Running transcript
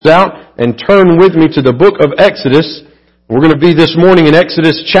out and turn with me to the book of Exodus. We're going to be this morning in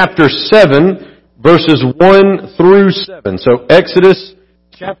Exodus chapter 7, verses 1 through 7. So Exodus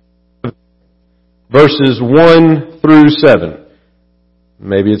chapter 7, verses 1 through 7.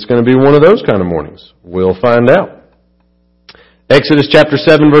 Maybe it's going to be one of those kind of mornings. We'll find out. Exodus chapter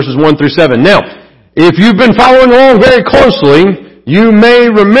 7, verses 1 through 7. Now, if you've been following along very closely, you may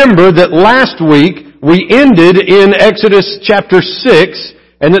remember that last week we ended in Exodus chapter 6,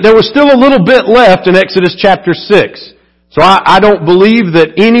 and that there was still a little bit left in Exodus chapter 6. So I don't believe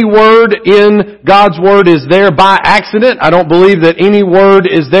that any word in God's Word is there by accident. I don't believe that any word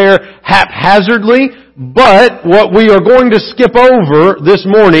is there haphazardly. But what we are going to skip over this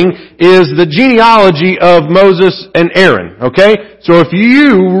morning is the genealogy of Moses and Aaron. Okay? So if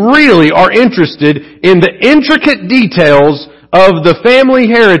you really are interested in the intricate details of the family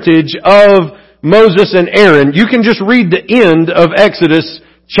heritage of Moses and Aaron, you can just read the end of Exodus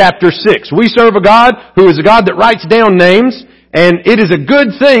chapter 6. We serve a God who is a God that writes down names, and it is a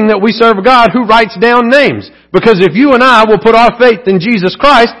good thing that we serve a God who writes down names. Because if you and I will put our faith in Jesus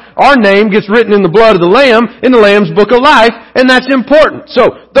Christ, our name gets written in the blood of the Lamb, in the Lamb's book of life, and that's important.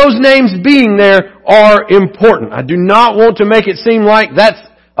 So, those names being there are important. I do not want to make it seem like that's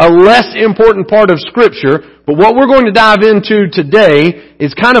a less important part of Scripture, but what we're going to dive into today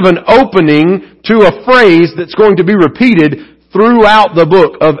is kind of an opening to a phrase that's going to be repeated throughout the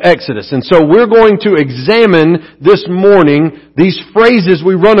book of Exodus. And so we're going to examine this morning these phrases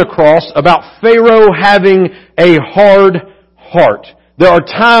we run across about Pharaoh having a hard heart. There are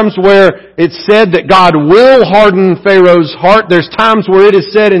times where it's said that God will harden Pharaoh's heart. There's times where it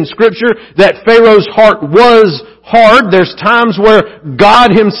is said in Scripture that Pharaoh's heart was hard. There's times where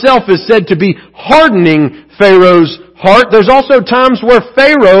God Himself is said to be hardening Pharaoh's heart. There's also times where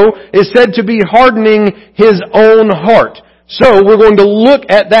Pharaoh is said to be hardening his own heart. So we're going to look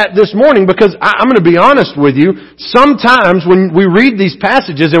at that this morning because I'm going to be honest with you. Sometimes when we read these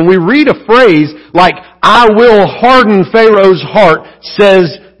passages and we read a phrase like, I will harden Pharaoh's heart,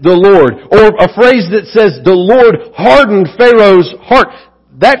 says the Lord. Or a phrase that says, the Lord hardened Pharaoh's heart.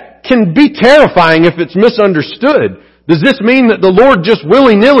 That can be terrifying if it's misunderstood. Does this mean that the Lord just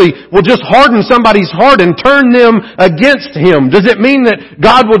willy-nilly will just harden somebody's heart and turn them against Him? Does it mean that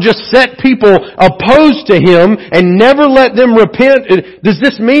God will just set people opposed to Him and never let them repent? Does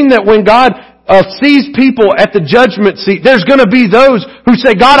this mean that when God sees people at the judgment seat, there's going to be those who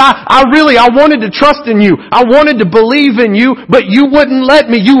say, God, I wanted to trust in You. I wanted to believe in You, but You wouldn't let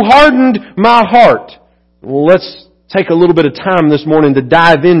me. You hardened my heart. Well, let's take a little bit of time this morning to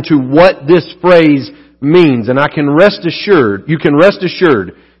dive into what this phrase means. And you can rest assured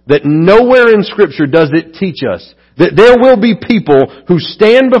that nowhere in Scripture does it teach us that there will be people who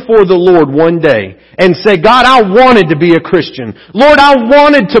stand before the Lord one day and say, God, I wanted to be a Christian. Lord, I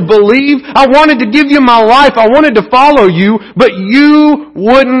wanted to believe. I wanted to give You my life. I wanted to follow You, but You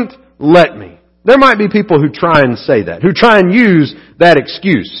wouldn't let me. There might be people who try and say that, who try and use that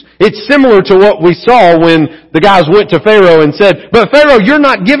excuse. It's similar to what we saw when the guys went to Pharaoh and said, but Pharaoh, you're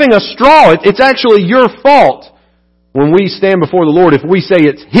not giving us straw. It's actually your fault. When we stand before the Lord, if we say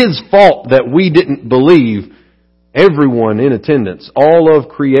it's His fault that we didn't believe, everyone in attendance, all of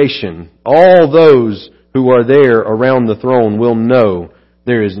creation, all those who are there around the throne will know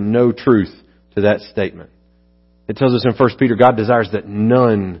there is no truth to that statement. It tells us in 1 Peter, God desires that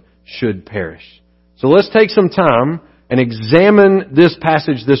none should perish. So let's take some time and examine this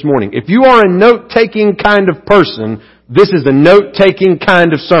passage this morning. If you are a note-taking kind of person, this is a note-taking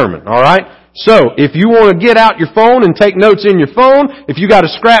kind of sermon, alright? So, if you want to get out your phone and take notes in your phone, if you got a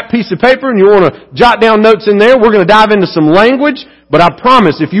scrap piece of paper and you want to jot down notes in there, we're going to dive into some language, but I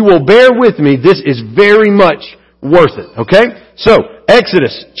promise if you will bear with me, this is very much worth it, okay? So,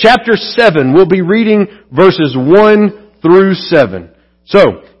 Exodus chapter 7, we'll be reading verses 1 through 7.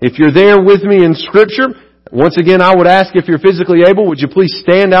 So, if you're there with me in Scripture, once again I would ask if you're physically able, would you please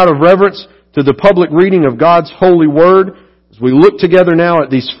stand out of reverence to the public reading of God's holy Word as we look together now at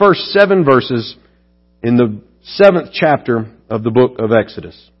these first 7 verses in the 7th chapter of the book of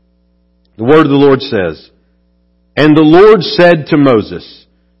Exodus. The Word of the Lord says, And the Lord said to Moses,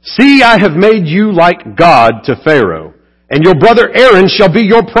 See, I have made you like God to Pharaoh, and your brother Aaron shall be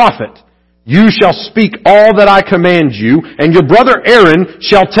your prophet. You shall speak all that I command you, and your brother Aaron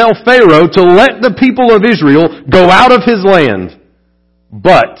shall tell Pharaoh to let the people of Israel go out of his land.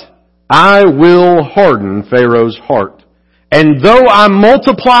 But I will harden Pharaoh's heart. And though I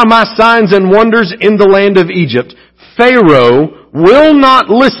multiply my signs and wonders in the land of Egypt, Pharaoh will not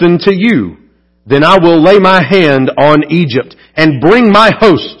listen to you. then I will lay my hand on Egypt and bring my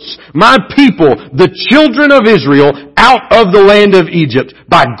hosts, my people, the children of Israel, out of the land of Egypt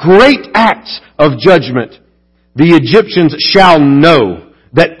by great acts of judgment. The Egyptians shall know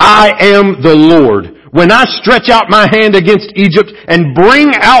that I am the Lord when I stretch out my hand against Egypt and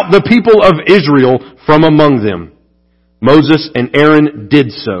bring out the people of Israel from among them. Moses and Aaron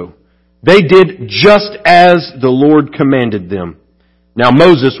did so. They did just as the Lord commanded them. Now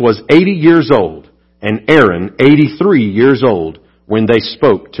Moses was 80 years old and Aaron 83 years old when they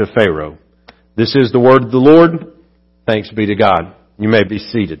spoke to Pharaoh. This is the word of the Lord. Thanks be to God. You may be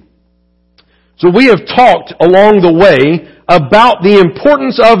seated. So we have talked along the way about the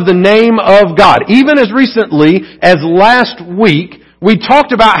importance of the name of God. Even as recently as last week, we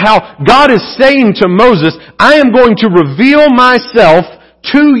talked about how God is saying to Moses, I am going to reveal myself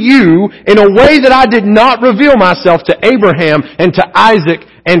to you in a way that I did not reveal myself to Abraham and to Isaac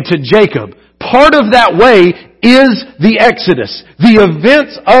and to Jacob. Part of that way is the Exodus. The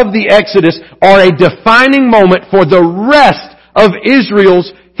events of the Exodus are a defining moment for the rest of Israel's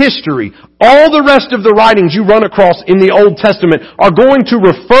history. All the rest of the writings you run across in the Old Testament are going to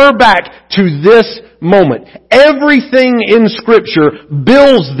refer back to this moment. Everything in Scripture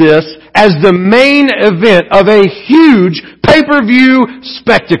bills this as the main event of a huge pay-per-view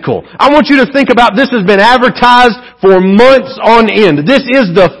spectacle. I want you to think about this has been advertised for months on end. This is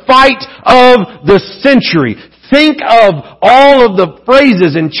the fight of the century. Think of all of the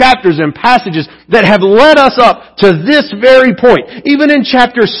phrases and chapters and passages that have led us up to this very point. Even in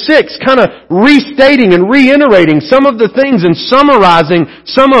chapter 6, kind of restating and reiterating some of the things and summarizing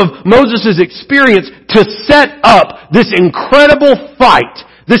some of Moses' experience to set up this incredible fight,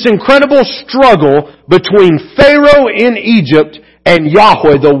 this incredible struggle between Pharaoh in Egypt and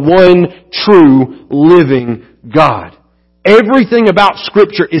Yahweh, the one true living God. Everything about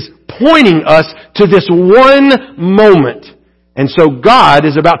Scripture is pointing us to this one moment. And so God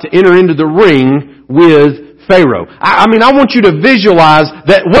is about to enter into the ring with Pharaoh. I want you to visualize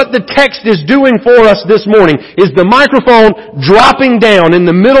that what the text is doing for us this morning is the microphone dropping down in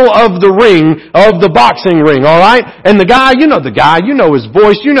the middle of the ring, of the boxing ring, alright? And the guy, you know his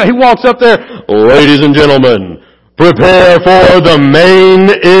voice, he walks up there, ladies and gentlemen, prepare for the main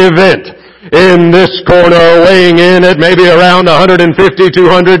event. In this corner, weighing in at maybe around 150,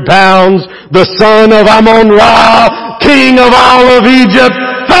 200 pounds, the son of Ammon-Ra, king of all of Egypt,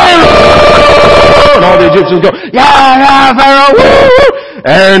 Pharaoh! And all the Egyptians go, yeah, Pharaoh, woo!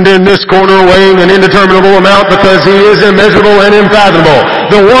 And in this corner, weighing an indeterminable amount because he is immeasurable and unfathomable,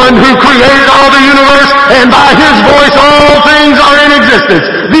 the one who created all the universe, and by his voice all things are in existence,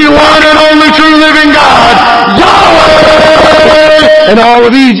 the one and only true living God, Yahweh! And all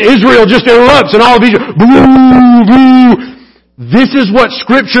of Israel just erupts, and all of Egypt, boo, boo. This is what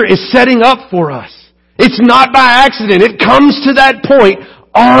Scripture is setting up for us. It's not by accident. It comes to that point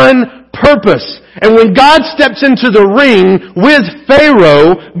on purpose. And when God steps into the ring with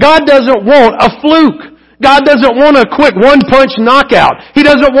Pharaoh, God doesn't want a fluke. God doesn't want a quick one-punch knockout. He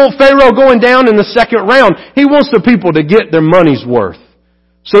doesn't want Pharaoh going down in the second round. He wants the people to get their money's worth.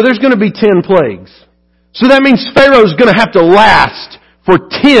 So there's going to be 10 plagues. So that means Pharaoh's going to have to last for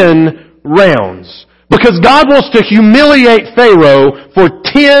 10 rounds. Because God wants to humiliate Pharaoh for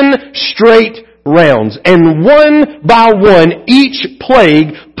 10 straight rounds. And one by one, each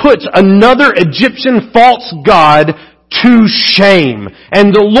plague puts another Egyptian false god to shame.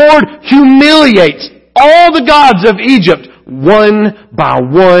 And the Lord humiliates all the gods of Egypt one by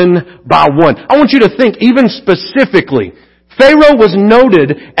one by one. I want you to think even specifically. Pharaoh was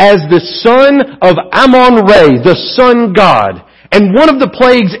noted as the son of Ammon-Ra, the sun god. And one of the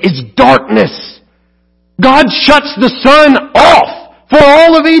plagues is darkness. God shuts the sun off for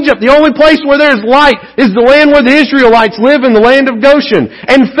all of Egypt. The only place where there's light is the land where the Israelites live in the land of Goshen.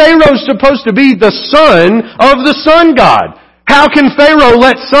 And Pharaoh's supposed to be the son of the sun god. How can Pharaoh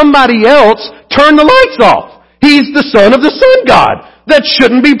let somebody else turn the lights off? He's the son of the sun god. That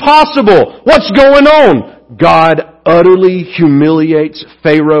shouldn't be possible. What's going on? God utterly humiliates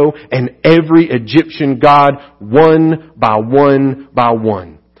Pharaoh and every Egyptian god one by one by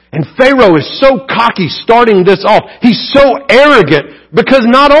one. And Pharaoh is so cocky starting this off. He's so arrogant because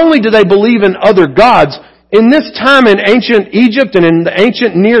not only do they believe in other gods, in this time in ancient Egypt and in the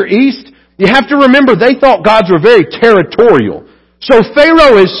ancient Near East, you have to remember they thought gods were very territorial. So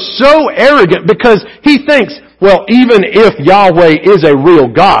Pharaoh is so arrogant because he thinks, well, even if Yahweh is a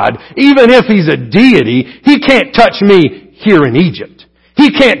real God, even if He's a deity, He can't touch me here in Egypt. He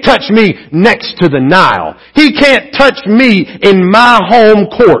can't touch me next to the Nile. He can't touch me in my home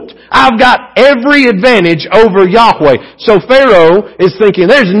court. I've got every advantage over Yahweh. So Pharaoh is thinking,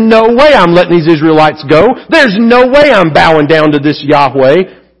 there's no way I'm letting these Israelites go. There's no way I'm bowing down to this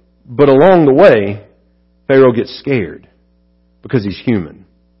Yahweh. But along the way, Pharaoh gets scared because he's human.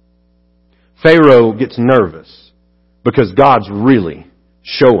 Pharaoh gets nervous because God's really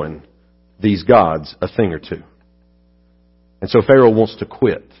showing these gods a thing or two. And so Pharaoh wants to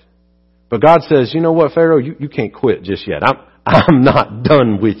quit. But God says, you know what, Pharaoh, you can't quit just yet. I'm not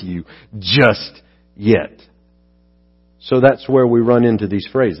done with you just yet. So that's where we run into these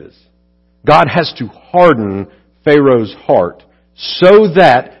phrases. God has to harden Pharaoh's heart so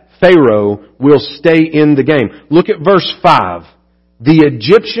that Pharaoh will stay in the game. Look at verse 5. The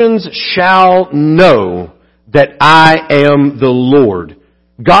Egyptians shall know that I am the Lord.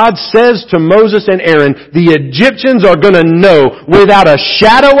 God says to Moses and Aaron, the Egyptians are going to know without a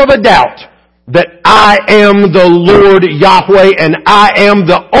shadow of a doubt that I am the Lord Yahweh and I am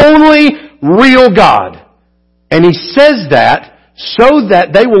the only real God. And He says that so that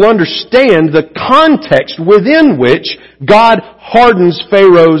they will understand the context within which God hardens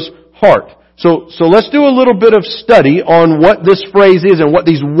Pharaoh's heart. So let's do a little bit of study on what this phrase is and what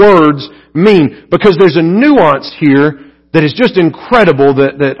these words mean, because there's a nuance here that is just incredible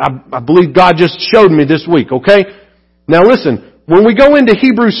that I believe God just showed me this week, okay? Now listen, when we go into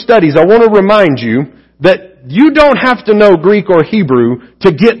Hebrew studies, I want to remind you that you don't have to know Greek or Hebrew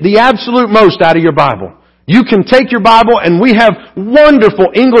to get the absolute most out of your Bible. You can take your Bible, and we have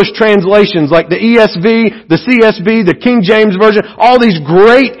wonderful English translations like the ESV, the CSB, the King James Version, all these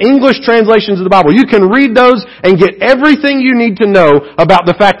great English translations of the Bible. You can read those and get everything you need to know about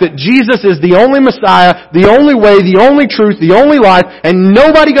the fact that Jesus is the only Messiah, the only way, the only truth, the only life, and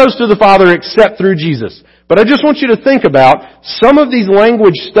nobody goes to the Father except through Jesus. But I just want you to think about some of these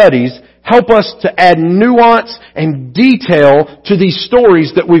language studies help us to add nuance and detail to these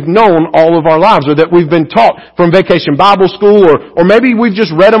stories that we've known all of our lives, or that we've been taught from Vacation Bible School, or maybe we've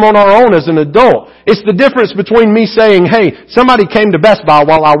just read them on our own as an adult. It's the difference between me saying, hey, somebody came to Best Buy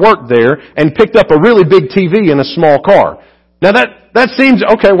while I worked there and picked up a really big TV in a small car. Now that seems,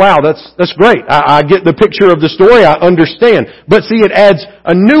 okay, wow, that's great. I get the picture of the story, I understand. But see, it adds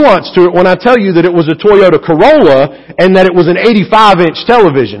a nuance to it when I tell you that it was a Toyota Corolla and that it was an 85-inch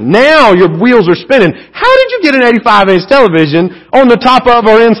television. Now your wheels are spinning. How did you get an 85-inch television on the top of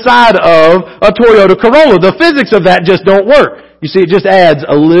or inside of a Toyota Corolla? The physics of that just don't work. You see, it just adds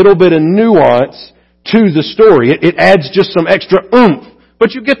a little bit of nuance to the story. It adds just some extra oomph.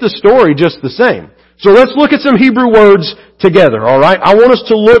 But you get the story just the same. So let's look at some Hebrew words together, alright? I want us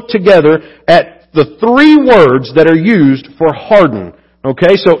to look together at the three words that are used for harden.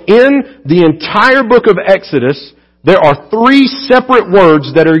 Okay, so in the entire book of Exodus, there are three separate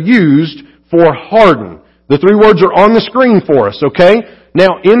words that are used for harden. The three words are on the screen for us, okay?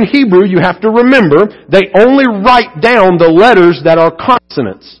 Now, in Hebrew, you have to remember, they only write down the letters that are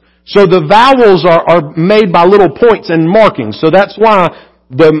consonants. So the vowels are made by little points and markings. So that's why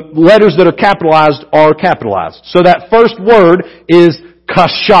the letters that are capitalized. So that first word is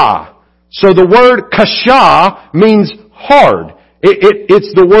kasha. So the word kasha means hard.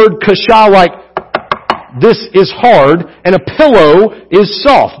 It's the word kasha like this is hard, and a pillow is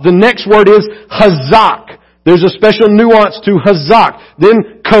soft. The next word is hazak. There's a special nuance to hazak.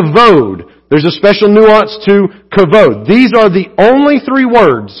 Then kavod. There's a special nuance to kavod. These are the only three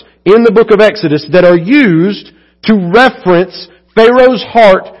words in the book of Exodus that are used to reference Pharaoh's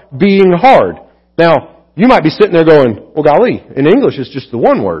heart being hard. Now, you might be sitting there going, well, golly, in English it's just the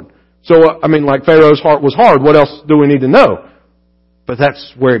one word. So, like Pharaoh's heart was hard. What else do we need to know? But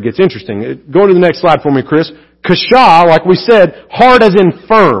that's where it gets interesting. Go to the next slide for me, Chris. Kasha, like we said, hard as in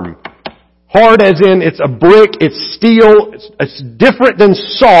firm. Hard as in it's a brick, it's steel, it's different than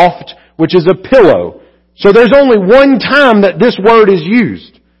soft, which is a pillow. So there's only one time that this word is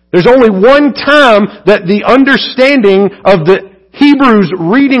used. There's only one time that the understanding of the Hebrews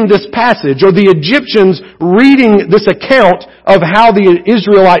reading this passage, or the Egyptians reading this account of how the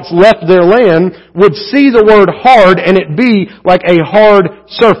Israelites left their land, would see the word hard and it be like a hard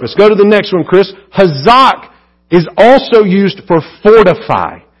surface. Go to the next one, Chris. Hazak is also used for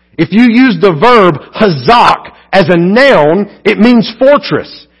fortify. If you use the verb hazak as a noun, it means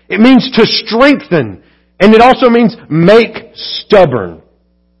fortress. It means to strengthen. And it also means make stubborn.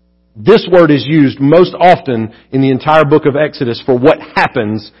 This word is used most often in the entire book of Exodus for what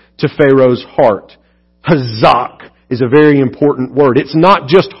happens to Pharaoh's heart. Hazak is a very important word. It's not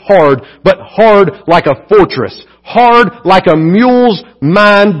just hard, but hard like a fortress. Hard like a mule's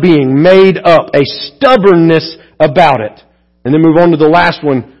mind being made up. A stubbornness about it. And then move on to the last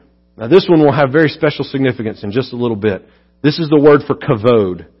one. Now this one will have very special significance in just a little bit. This is the word for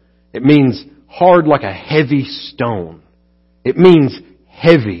kavod. It means hard like a heavy stone. It means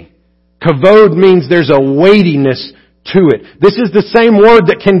heavy. Kavod means there's a weightiness to it. This is the same word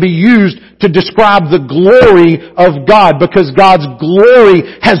that can be used to describe the glory of God, because God's glory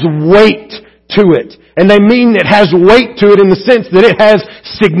has weight to it. And they mean it has weight to it in the sense that it has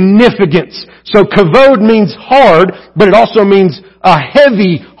significance. So kavod means hard, but it also means a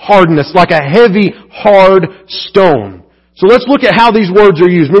heavy hardness, like a heavy, hard stone. So let's look at how these words are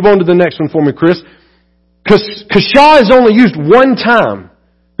used. Move on to the next one for me, Chris. Kashah is only used one time.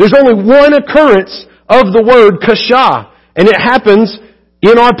 There's only one occurrence of the word kashah. And it happens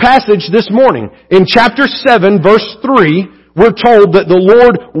in our passage this morning. In chapter 7, verse 3, we're told that the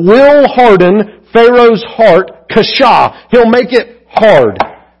Lord will harden Pharaoh's heart, kashah. He'll make it hard.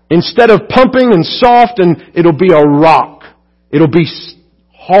 Instead of pumping and soft, and it'll be a rock. It'll be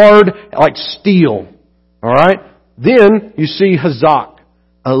hard like steel. Alright? Then you see hazak.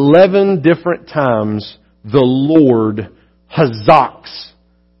 11 different times the Lord hazaks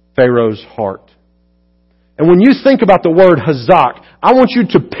Pharaoh's heart. And when you think about the word hazak, I want you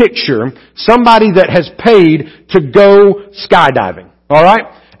to picture somebody that has paid to go skydiving. Alright?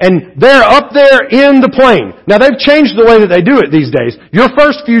 And they're up there in the plane. Now they've changed the way that they do it these days. Your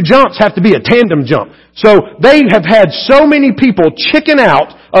first few jumps have to be a tandem jump. So they have had so many people chicken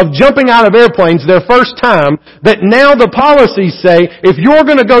out of jumping out of airplanes their first time that now the policies say if you're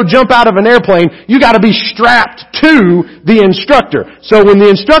going to go jump out of an airplane, you got to be strapped to the instructor. So when the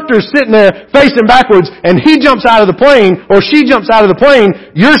instructor's sitting there facing backwards and he jumps out of the plane or she jumps out of the plane,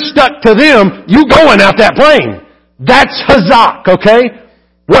 you're stuck to them, you going out that plane. That's hazak, okay?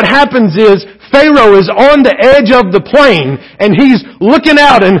 What happens is Pharaoh is on the edge of the plane and he's looking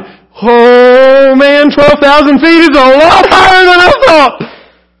out and, oh man, 12,000 feet is a lot higher than I thought.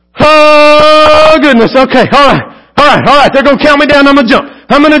 Oh goodness, okay, alright, they're gonna count me down, I'm gonna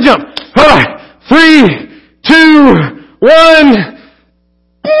jump. Alright, 3, 2, 1.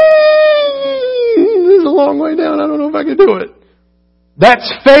 This is a long way down, I don't know if I can do it.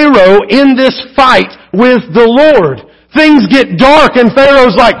 That's Pharaoh in this fight with the Lord. Things get dark and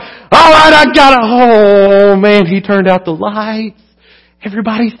Pharaoh's like, alright, I got it. Oh man, he turned out the lights.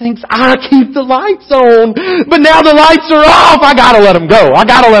 Everybody thinks I keep the lights on. But now the lights are off. I gotta let them go.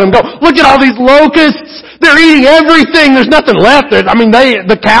 Look at all these locusts. They're eating everything. There's nothing left.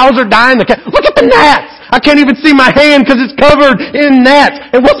 The cows are dying. Look at the gnats. I can't even see my hand because it's covered in gnats.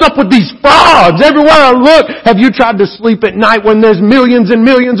 And what's up with these frogs? Everywhere I look. Have you tried to sleep at night when there's millions and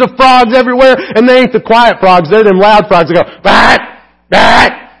millions of frogs everywhere? And they ain't the quiet frogs. They're them loud frogs that go, rat,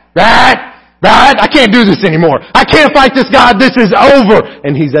 rat, rat, rat. I can't do this anymore. I can't fight this God. This is over.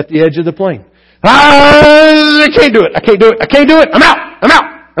 And he's at the edge of the plane. I can't do it. I'm out.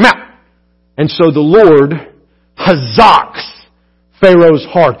 And so the Lord hazaks Pharaoh's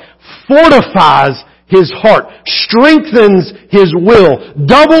heart, fortifies his heart, strengthens his will,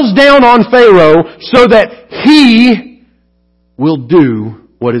 doubles down on Pharaoh so that he will do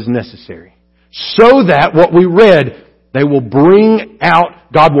what is necessary. So that what we read, God will bring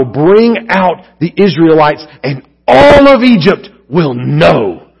out the Israelites and all of Egypt will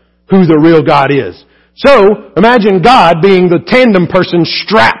know who the real God is. So, imagine God being the tandem person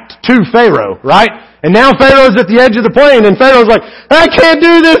strapped to Pharaoh, right? And now Pharaoh's at the edge of the plane and Pharaoh's like, I can't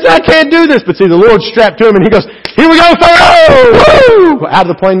do this. But see, the Lord's strapped to him and he goes, here we go, Pharaoh! Woo! Out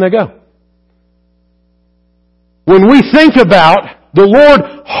of the plane they go. When we think about the Lord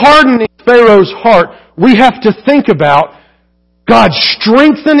hardening Pharaoh's heart, we have to think about God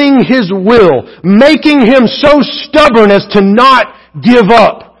strengthening his will, making him so stubborn as to not give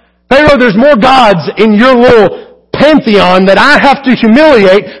up. Pharaoh, there's more gods in your little pantheon that I have to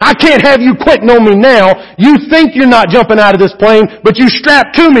humiliate. I can't have you quitting on me now. You think you're not jumping out of this plane, but you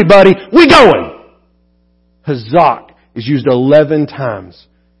strapped to me, buddy. We going. Hazak is used 11 times.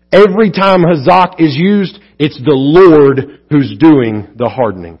 Every time hazak is used, it's the Lord who's doing the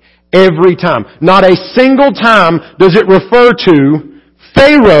hardening. Every time. Not a single time does it refer to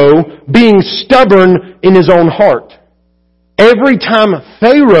Pharaoh being stubborn in his own heart. Every time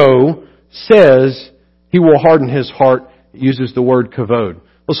Pharaoh says he will harden his heart, it uses the word kavod.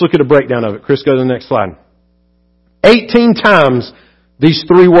 Let's look at a breakdown of it. Chris, go to the next slide. 18 times these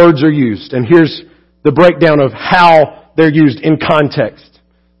three words are used. And here's the breakdown of how they're used in context.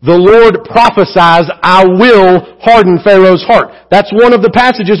 The Lord prophesies, I will harden Pharaoh's heart. That's one of the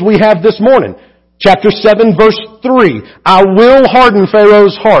passages we have this morning. Chapter 7, verse 3. I will harden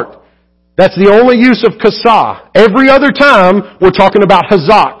Pharaoh's heart. That's the only use of kasah. Every other time, we're talking about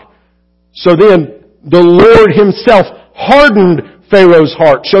hazak. So then, the Lord himself hardened Pharaoh's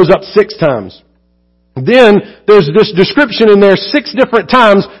heart. Shows up 6 times. Then there's this description in there 6 different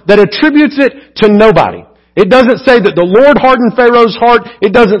times that attributes it to nobody. It doesn't say that the Lord hardened Pharaoh's heart.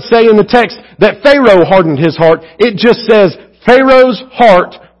 It doesn't say in the text that Pharaoh hardened his heart. It just says Pharaoh's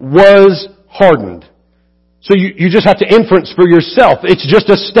heart was hardened. So you just have to inference for yourself. It's just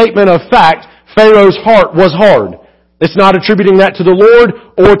a statement of fact. Pharaoh's heart was hard. It's not attributing that to the Lord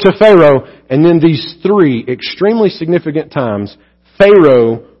or to Pharaoh. And then these 3 extremely significant times,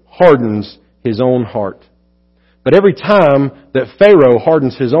 Pharaoh hardens his own heart. But every time that Pharaoh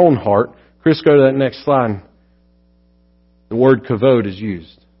hardens his own heart, Chris, go to that next slide. The word kavod is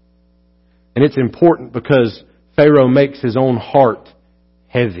used. And it's important because Pharaoh makes his own heart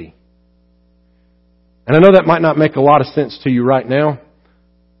heavy. And I know that might not make a lot of sense to you right now,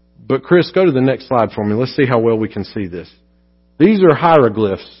 but Chris, go to the next slide for me. Let's see how well we can see this. These are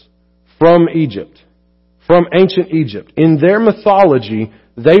hieroglyphs from Egypt, from ancient Egypt. In their mythology,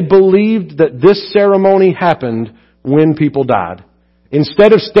 they believed that this ceremony happened when people died.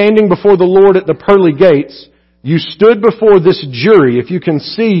 Instead of standing before the Lord at the pearly gates, you stood before this jury. If you can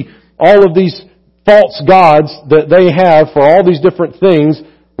see all of these false gods that they have for all these different things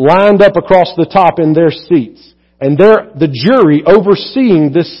lined up across the top in their seats. And they're the jury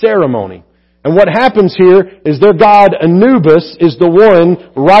overseeing this ceremony. And what happens here is their god Anubis is the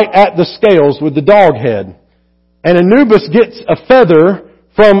one right at the scales with the dog head. And Anubis gets a feather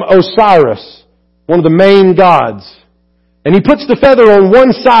from Osiris, one of the main gods. And he puts the feather on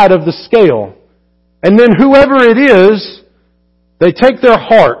one side of the scale. And then whoever it is, they take their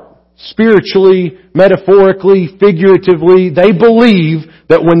heart, spiritually, metaphorically, figuratively. They believe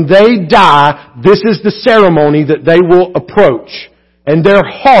that when they die, this is the ceremony that they will approach. And their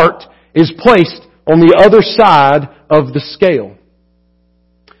heart is placed on the other side of the scale.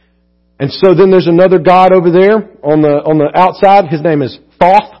 And so then there's another god over there on the outside. His name is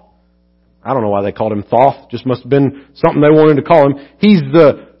Thoth. I don't know why they called him Thoth. Just must have been something they wanted to call him. He's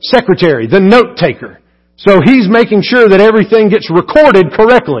the secretary, the note taker. So he's making sure that everything gets recorded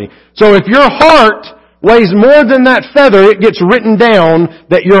correctly. So if your heart weighs more than that feather, it gets written down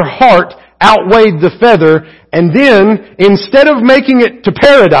that your heart outweighed the feather. And then, instead of making it to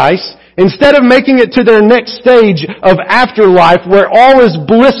paradise, instead of making it to their next stage of afterlife where all is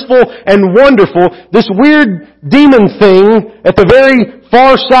blissful and wonderful, this weird demon thing at the very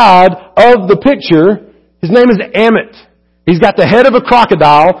far side of the picture, his name is Ammit. He's got the head of a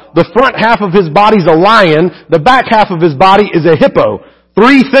crocodile, the front half of his body's a lion, the back half of his body is a hippo.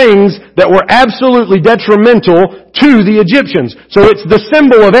 3 things that were absolutely detrimental to the Egyptians. So it's the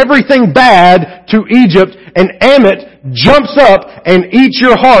symbol of everything bad to Egypt, and Ammit jumps up and eats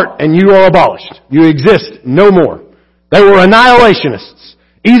your heart and you are abolished. You exist no more. They were annihilationists.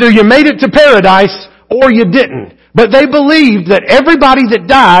 Either you made it to paradise or you didn't. But they believed that everybody that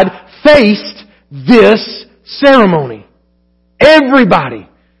died faced this ceremony. Everybody.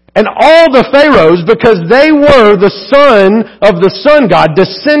 And all the pharaohs, because they were the son of the sun god,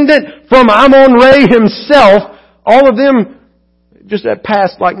 descendant from Amun-Re himself, all of them just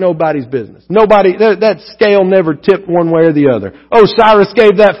passed like nobody's business. Nobody, that scale never tipped one way or the other. Osiris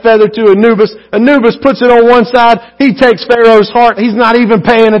gave that feather to Anubis. Anubis puts it on one side. He takes Pharaoh's heart. He's not even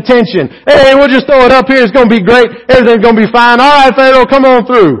paying attention. Hey, we'll just throw it up here. It's going to be great. Everything's going to be fine. All right, Pharaoh, come on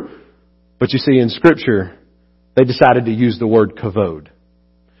through. But you see, in Scripture, they decided to use the word kavod.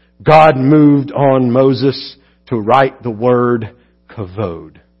 God moved on Moses to write the word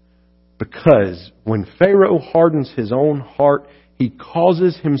kavod. Because when Pharaoh hardens his own heart, he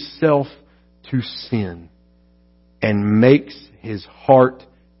causes himself to sin and makes his heart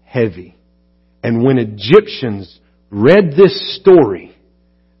heavy. And when Egyptians read this story,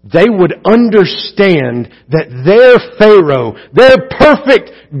 they would understand that their Pharaoh, their perfect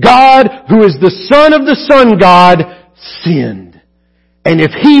God, who is the son of the sun god, sinned. And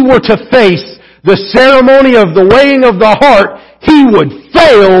if he were to face the ceremony of the weighing of the heart, he would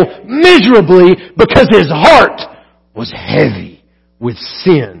fail miserably because his heart was heavy with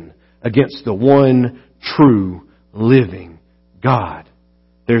sin against the one true living God.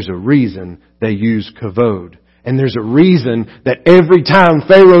 There's a reason they use kavod. And there's a reason that every time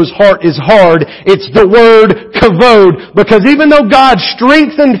Pharaoh's heart is hard, it's the word kavod. Because even though God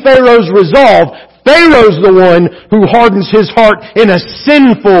strengthened Pharaoh's resolve, Pharaoh's the one who hardens his heart in a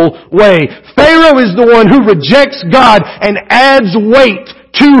sinful way. Pharaoh is the one who rejects God and adds weight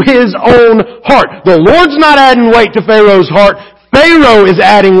to his own heart. The Lord's not adding weight to Pharaoh's heart. Pharaoh is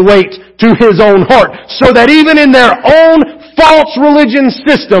adding weight to his own heart. So that even in their own false religion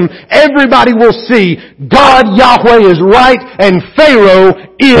system, everybody will see God, Yahweh, is right and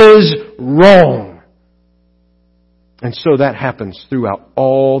Pharaoh is wrong. And so that happens throughout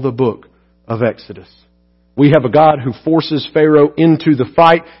all the book of Exodus. We have a God who forces Pharaoh into the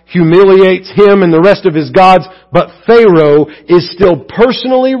fight, humiliates him and the rest of his gods, but Pharaoh is still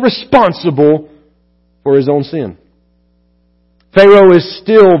personally responsible for his own sin. Pharaoh is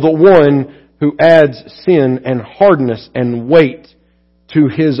still the one who adds sin and hardness and weight to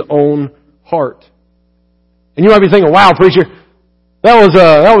his own heart. And you might be thinking, wow, preacher, that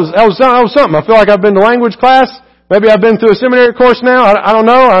was something. I feel like I've been to language class. Maybe I've been through a seminary course now. I don't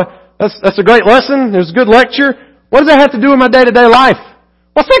know. That's a great lesson. It was a good lecture. What does that have to do with my day-to-day life?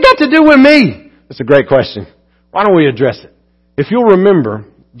 What's that got to do with me? That's a great question. Why don't we address it? If you'll remember,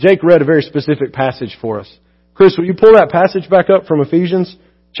 Jake read a very specific passage for us. Chris, will you pull that passage back up from Ephesians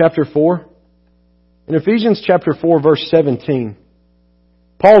chapter 4? In Ephesians chapter 4, verse 17,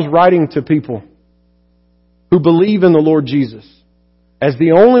 Paul's writing to people who believe in the Lord Jesus as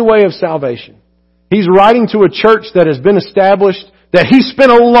the only way of salvation. He's writing to a church that has been established, that he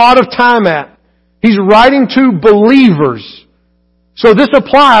spent a lot of time at. He's writing to believers. So this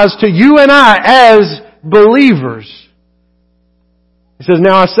applies to you and I as believers. He says,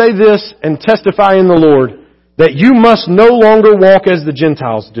 "Now I say this and testify in the Lord, that you must no longer walk as the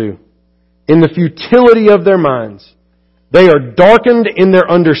Gentiles do, in the futility of their minds. They are darkened in their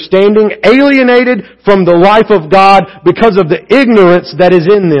understanding, alienated from the life of God because of the ignorance that is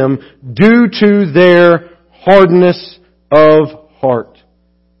in them due to their hardness of heart.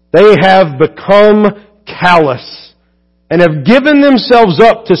 They have become callous and have given themselves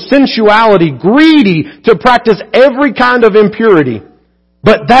up to sensuality, greedy to practice every kind of impurity.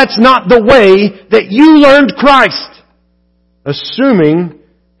 But that's not the way that you learned Christ, assuming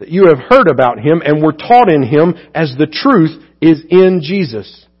that you have heard about Him and were taught in Him as the truth is in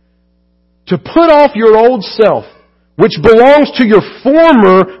Jesus. To put off your old self, which belongs to your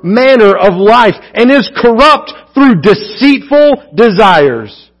former manner of life and is corrupt through deceitful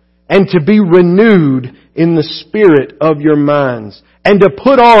desires, and to be renewed in the spirit of your minds, and to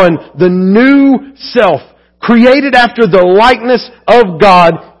put on the new self, created after the likeness of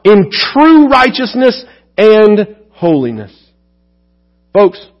God in true righteousness and holiness."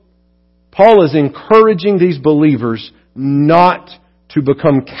 Folks, Paul is encouraging these believers not to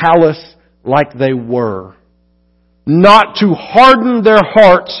become callous like they were. Not to harden their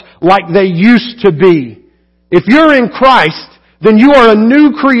hearts like they used to be. If you're in Christ, then you are a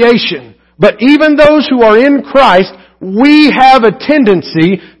new creation. But even those who are in Christ, we have a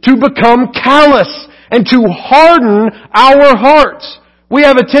tendency to become callous and to harden our hearts. We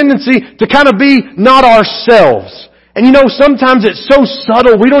have a tendency to kind of be not ourselves. And you know, sometimes it's so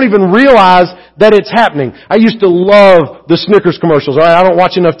subtle, we don't even realize that it's happening. I used to love the Snickers commercials. All right, I don't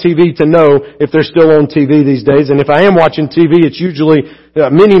watch enough TV to know if they're still on TV these days. And if I am watching TV, it's usually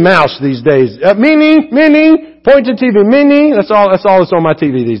Minnie Mouse these days. Minnie, point to TV, Minnie. That's all that's on my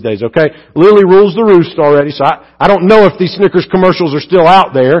TV these days, okay? Lily rules the roost already, so I don't know if these Snickers commercials are still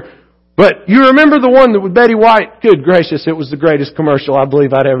out there. But you remember the one that with Betty White? Good gracious, it was the greatest commercial I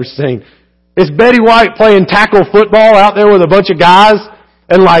believe I'd ever seen. It's Betty White playing tackle football out there with a bunch of guys.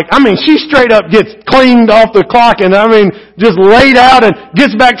 And she straight up gets cleaned off the clock and just laid out and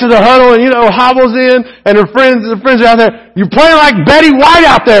gets back to the huddle and, hobbles in and her friends are out there. You're playing like Betty White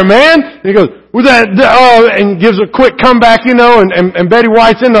out there, man. And he goes, with that, and gives a quick comeback, and Betty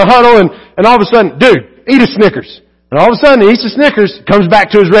White's in the huddle and all of a sudden, dude, eat a Snickers. And all of a sudden he eats a Snickers, comes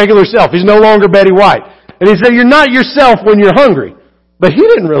back to his regular self. He's no longer Betty White. And he said, you're not yourself when you're hungry. But he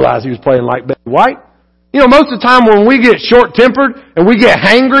didn't realize he was playing like Betty White. Most of the time when we get short-tempered and we get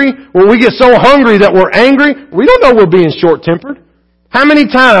hangry, when we get so hungry that we're angry, we don't know we're being short-tempered. How many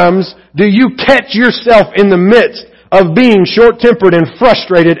times do you catch yourself in the midst of being short-tempered and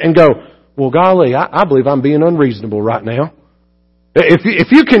frustrated and go, well, golly, I believe I'm being unreasonable right now.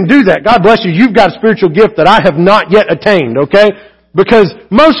 If you can do that, God bless you, you've got a spiritual gift that I have not yet attained, okay? Because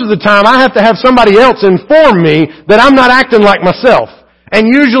most of the time I have to have somebody else inform me that I'm not acting like myself. And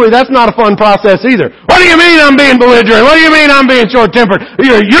usually that's not a fun process either. What do you mean I'm being belligerent? What do you mean I'm being short-tempered?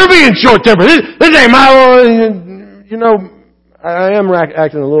 You're being short-tempered. This ain't my... I am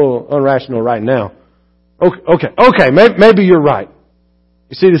acting a little irrational right now. Okay, maybe you're right.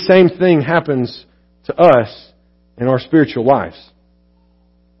 You see, the same thing happens to us in our spiritual lives.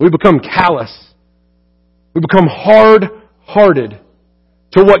 We become callous. We become hard-hearted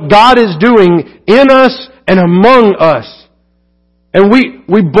to what God is doing in us and among us. And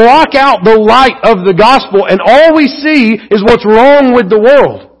we block out the light of the gospel and all we see is what's wrong with the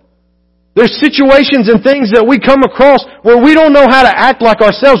world. There's situations and things that we come across where we don't know how to act like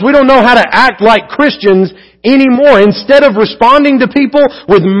ourselves. We don't know how to act like Christians anymore. Instead of responding to people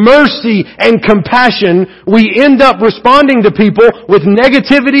with mercy and compassion, we end up responding to people with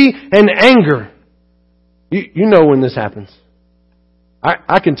negativity and anger. You know when this happens.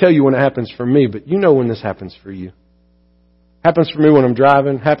 I can tell you when it happens for me, but you know when this happens for you. Happens for me when I'm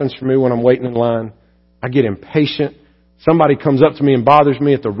driving. Happens for me when I'm waiting in line. I get impatient. Somebody comes up to me and bothers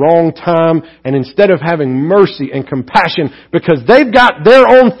me at the wrong time, and instead of having mercy and compassion because they've got their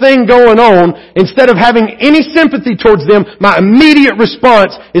own thing going on, instead of having any sympathy towards them, my immediate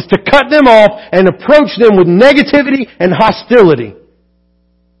response is to cut them off and approach them with negativity and hostility.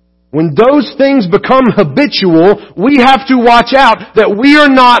 When those things become habitual, we have to watch out that we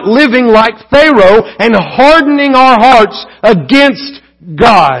are not living like Pharaoh and hardening our hearts against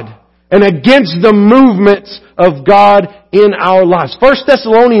God and against the movements of God in our lives. 1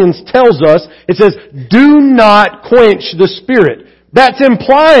 Thessalonians tells us, it says, do not quench the Spirit. That's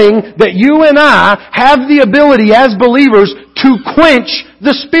implying that you and I have the ability as believers to quench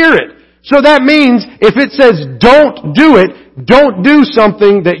the Spirit. So that means if it says don't do it, don't do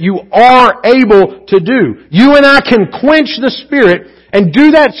something that you are able to do. You and I can quench the Spirit and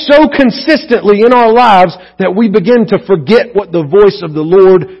do that so consistently in our lives that we begin to forget what the voice of the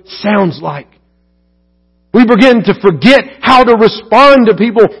Lord sounds like. We begin to forget how to respond to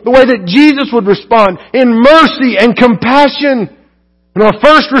people the way that Jesus would respond, in mercy and compassion. And our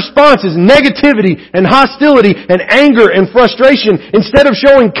first response is negativity and hostility and anger and frustration. Instead of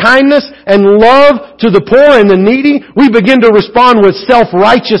showing kindness and love to the poor and the needy, we begin to respond with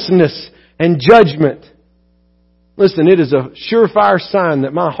self-righteousness and judgment. Listen, it is a surefire sign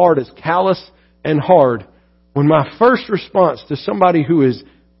that my heart is callous and hard when my first response to somebody who is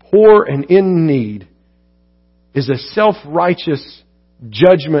poor and in need is a self-righteous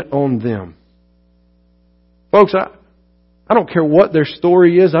judgment on them. Folks, I don't care what their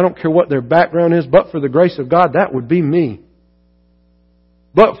story is. I don't care what their background is. But for the grace of God, that would be me.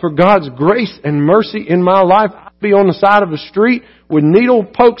 But for God's grace and mercy in my life, I'd be on the side of the street with needle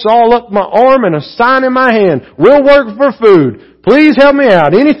pokes all up my arm and a sign in my hand. We'll work for food. Please help me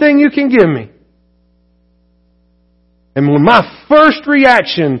out. Anything you can give me. And when my first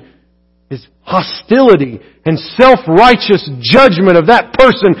reaction is hostility and self-righteous judgment of that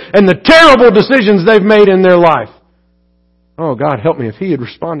person and the terrible decisions they've made in their life. Oh, God, help me if He had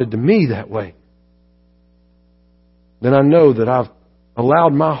responded to me that way. Then I know that I've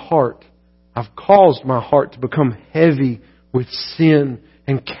allowed my heart, I've caused my heart to become heavy with sin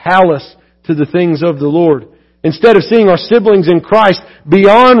and callous to the things of the Lord. Instead of seeing our siblings in Christ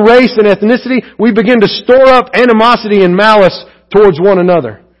beyond race and ethnicity, we begin to store up animosity and malice towards one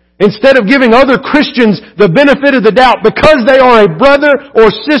another. Instead of giving other Christians the benefit of the doubt because they are a brother or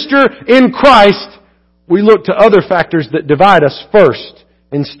sister in Christ, we look to other factors that divide us first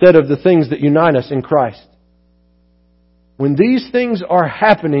instead of the things that unite us in Christ. When these things are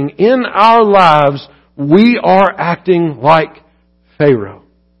happening in our lives, we are acting like Pharaoh.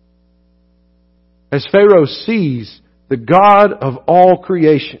 As Pharaoh sees the God of all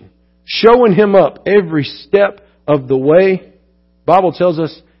creation showing him up every step of the way, the Bible tells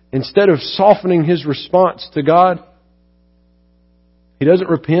us instead of softening his response to God, he doesn't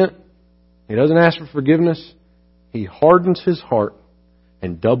repent. He doesn't ask for forgiveness. He hardens his heart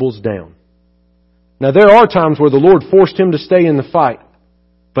and doubles down. Now, there are times where the Lord forced him to stay in the fight,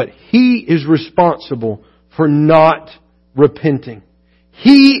 but he is responsible for not repenting.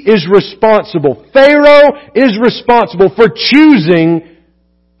 He is responsible. Pharaoh is responsible for choosing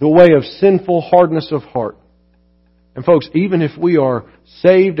the way of sinful hardness of heart. And folks, even if we are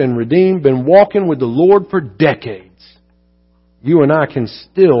saved and redeemed, been walking with the Lord for decades, you and I can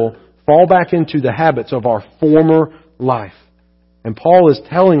still fall back into the habits of our former life. And Paul is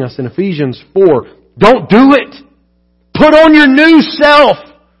telling us in Ephesians 4, don't do it. Put on your new self.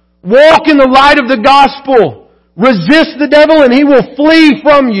 Walk in the light of the gospel. Resist the devil and he will flee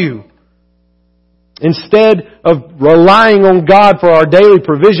from you. Instead of relying on God for our daily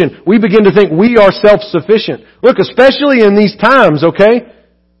provision, we begin to think we are self-sufficient. Look, especially in these times, okay?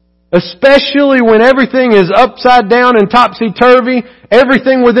 Especially when everything is upside down and topsy-turvy,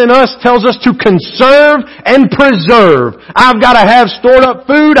 everything within us tells us to conserve and preserve. I've got to have stored up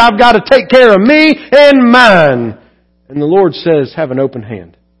food. I've got to take care of me and mine. And the Lord says, have an open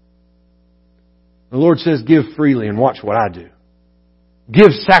hand. The Lord says, give freely and watch what I do.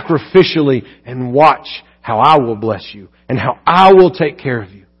 Give sacrificially and watch how I will bless you and how I will take care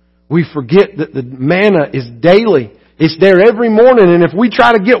of you. We forget that the manna is daily. It's there every morning, and if we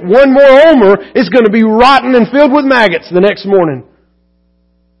try to get one more omer, it's going to be rotten and filled with maggots the next morning.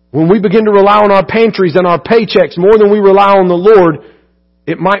 When we begin to rely on our pantries and our paychecks more than we rely on the Lord,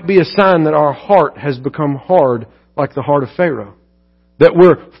 it might be a sign that our heart has become hard like the heart of Pharaoh. That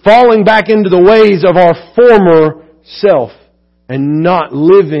we're falling back into the ways of our former self and not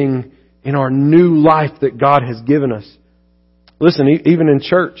living in our new life that God has given us. Listen, even in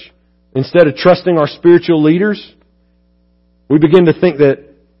church, instead of trusting our spiritual leaders, we begin to think that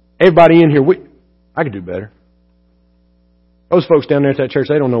everybody in here, I could do better. Those folks down there at that church,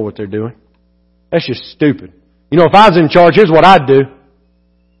 they don't know what they're doing. That's just stupid. You know, if I was in charge, here's what I'd do.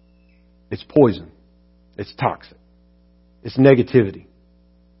 It's poison. It's toxic. It's negativity.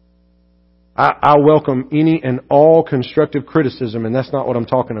 I welcome any and all constructive criticism, and that's not what I'm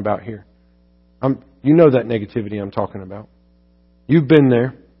talking about here. You know that negativity I'm talking about. You've been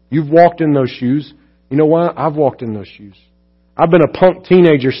there. You've walked in those shoes. You know why? I've walked in those shoes. I've been a punk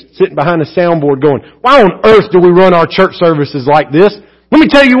teenager sitting behind a soundboard going, why on earth do we run our church services like this? Let me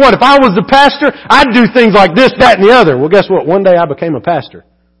tell you what, if I was the pastor, I'd do things like this, that, and the other. Well, guess what? One day I became a pastor.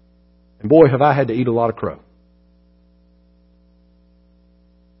 And boy, have I had to eat a lot of crow.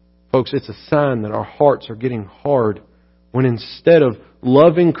 Folks, it's a sign that our hearts are getting hard when instead of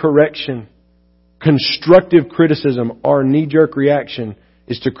loving correction, constructive criticism, our knee-jerk reaction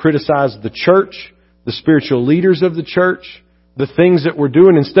is to criticize the church, the spiritual leaders of the church, the things that we're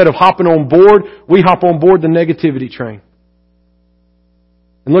doing. Instead of hopping on board, we hop on board the negativity train.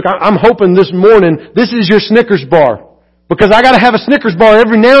 And look, I'm hoping this morning this is your Snickers bar. Because I got to have a Snickers bar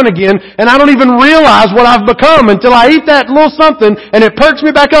every now and again, and I don't even realize what I've become until I eat that little something, and it perks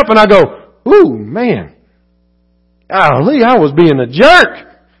me back up, and I go, ooh, man. Golly, I was being a jerk.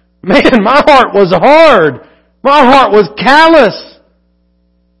 Man, my heart was hard. My heart was callous.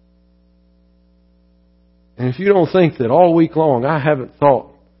 And if you don't think that all week long I haven't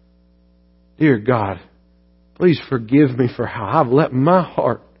thought, dear God, please forgive me for how I've let my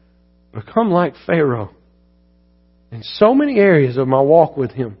heart become like Pharaoh in so many areas of my walk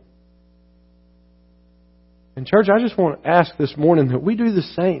with Him. And church, I just want to ask this morning that we do the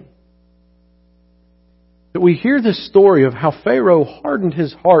same. That we hear this story of how Pharaoh hardened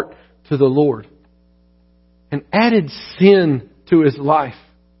his heart to the Lord and added sin to his life.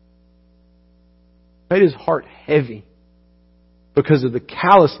 Made his heart heavy because of the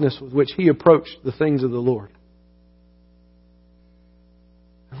callousness with which he approached the things of the Lord.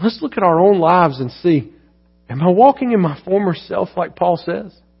 And let's look at our own lives and see, am I walking in my former self like Paul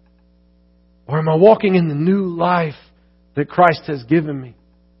says? Or am I walking in the new life that Christ has given me?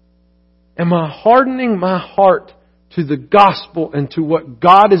 Am I hardening my heart to the gospel and to what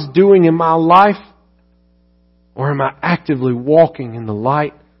God is doing in my life? Or am I actively walking in the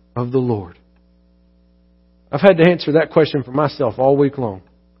light of the Lord? I've had to answer that question for myself all week long.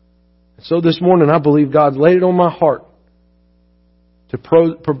 So this morning I believe God's laid it on my heart to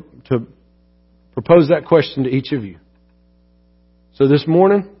propose that question to each of you. So this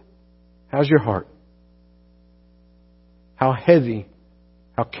morning, how's your heart? How heavy,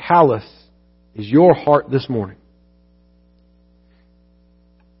 how callous is your heart this morning?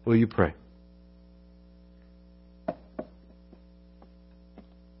 Will you pray?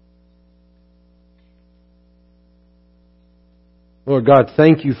 Lord God,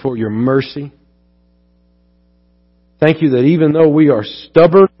 thank You for Your mercy. Thank You that even though we are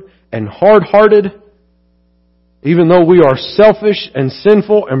stubborn and hard-hearted, even though we are selfish and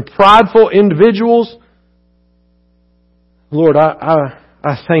sinful and prideful individuals, Lord, I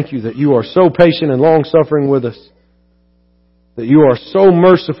thank You that You are so patient and long-suffering with us, that You are so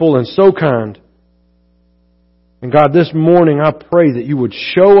merciful and so kind. And God, this morning I pray that You would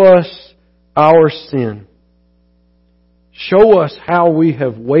show us our sin. Show us how we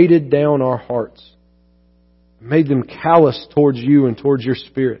have weighted down our hearts, made them callous towards You and towards Your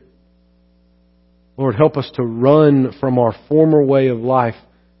Spirit. Lord, help us to run from our former way of life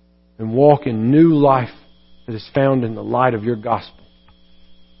and walk in new life that is found in the light of Your gospel.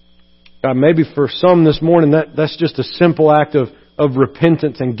 God, maybe for some this morning that's just a simple act of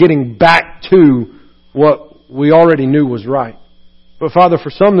repentance and getting back to what we already knew was right. But Father,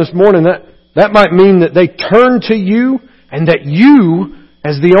 for some this morning that might mean that they turn to You and that You,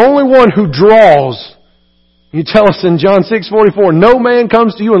 as the only one who draws, You tell us in John 6:44, no man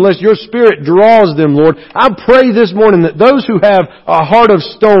comes to You unless Your Spirit draws them, Lord. I pray this morning that those who have a heart of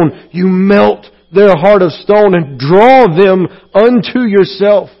stone, You melt their heart of stone and draw them unto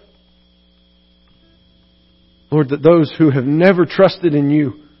Yourself. Lord, that those who have never trusted in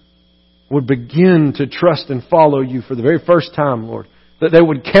You would begin to trust and follow You for the very first time, Lord. That they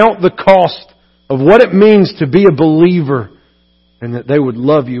would count the cost of what it means to be a believer, and that they would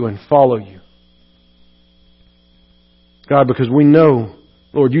love You and follow You. God, because we know,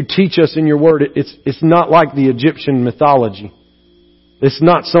 Lord, You teach us in Your Word, it's not like the Egyptian mythology. It's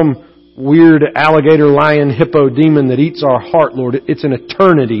not some weird alligator, lion, hippo demon that eats our heart, Lord. It's an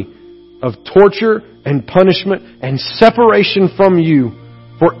eternity of torture and punishment and separation from You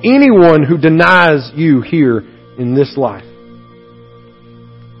for anyone who denies You here in this life.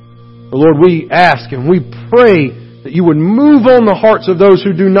 But Lord, we ask and we pray that You would move on the hearts of those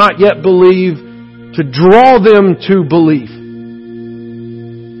who do not yet believe to draw them to belief.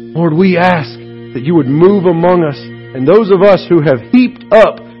 Lord, we ask that You would move among us, and those of us who have heaped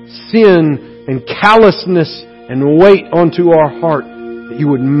up sin and callousness and weight onto our heart, that You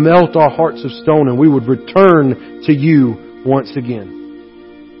would melt our hearts of stone and we would return to You once again.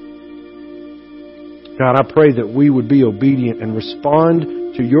 God, I pray that we would be obedient and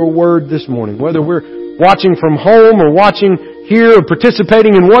respond to Your Word this morning, whether we're watching from home or watching here or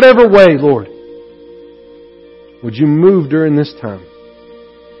participating in whatever way, Lord. Would You move during this time?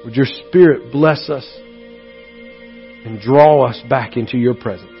 Would Your Spirit bless us and draw us back into Your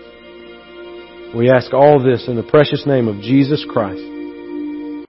presence? We ask all this in the precious name of Jesus Christ.